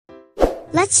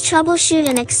Let's troubleshoot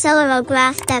an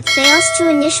Accelerograph that fails to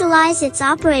initialize its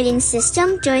operating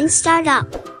system during startup.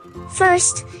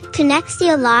 First, connect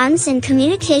the alarms and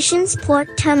communications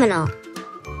port terminal.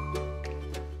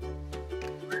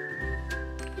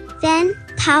 Then,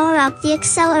 power up the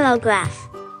Accelerograph.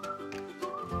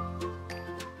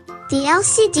 The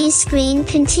LCD screen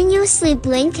continuously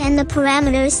blink and the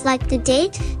parameters like the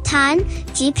date, time,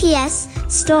 GPS,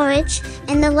 storage,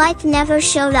 and the like never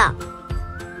showed up.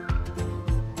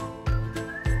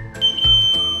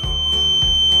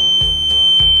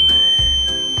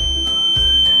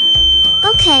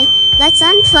 Okay, let's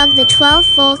unplug the 12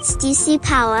 volts DC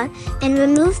power and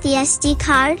remove the SD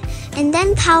card, and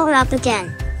then power up again.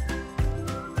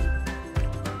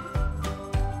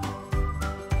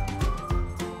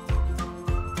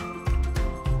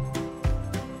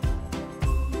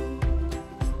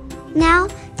 Now,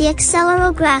 the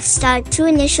Accelerograph start to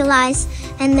initialize,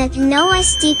 and the no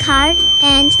SD card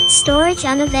and storage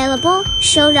unavailable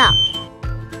showed up.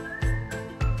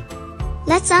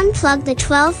 Let's unplug the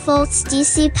 12 volts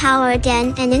DC power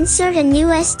again and insert a new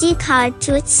SD card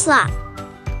to its slot.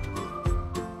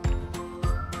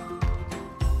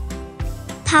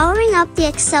 Powering up the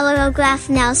Accelerograph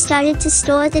now started to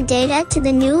store the data to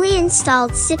the newly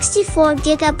installed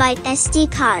 64GB SD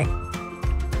card.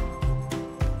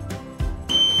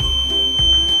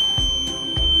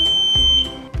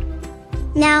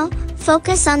 Now,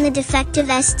 focus on the defective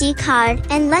SD card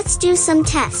and let's do some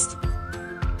tests.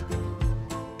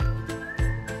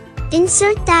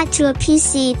 Insert that to a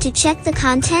PC to check the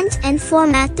content and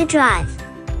format the drive.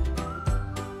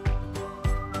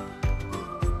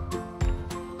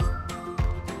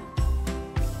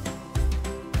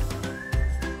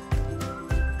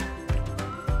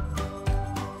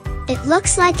 It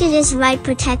looks like it is write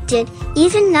protected,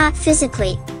 even not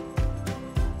physically.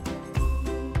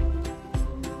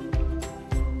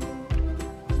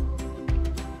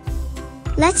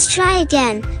 Let's try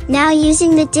again, now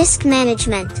using the disk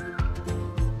management.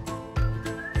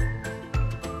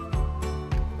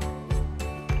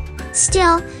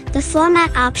 Still, the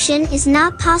format option is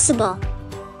not possible.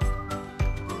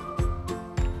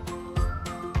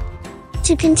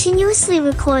 To continuously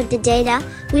record the data,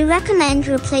 we recommend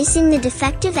replacing the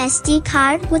defective SD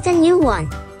card with a new one.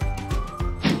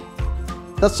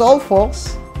 That's all,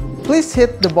 folks. Please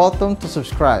hit the button to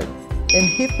subscribe and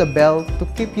hit the bell to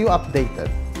keep you updated.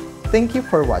 Thank you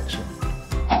for watching.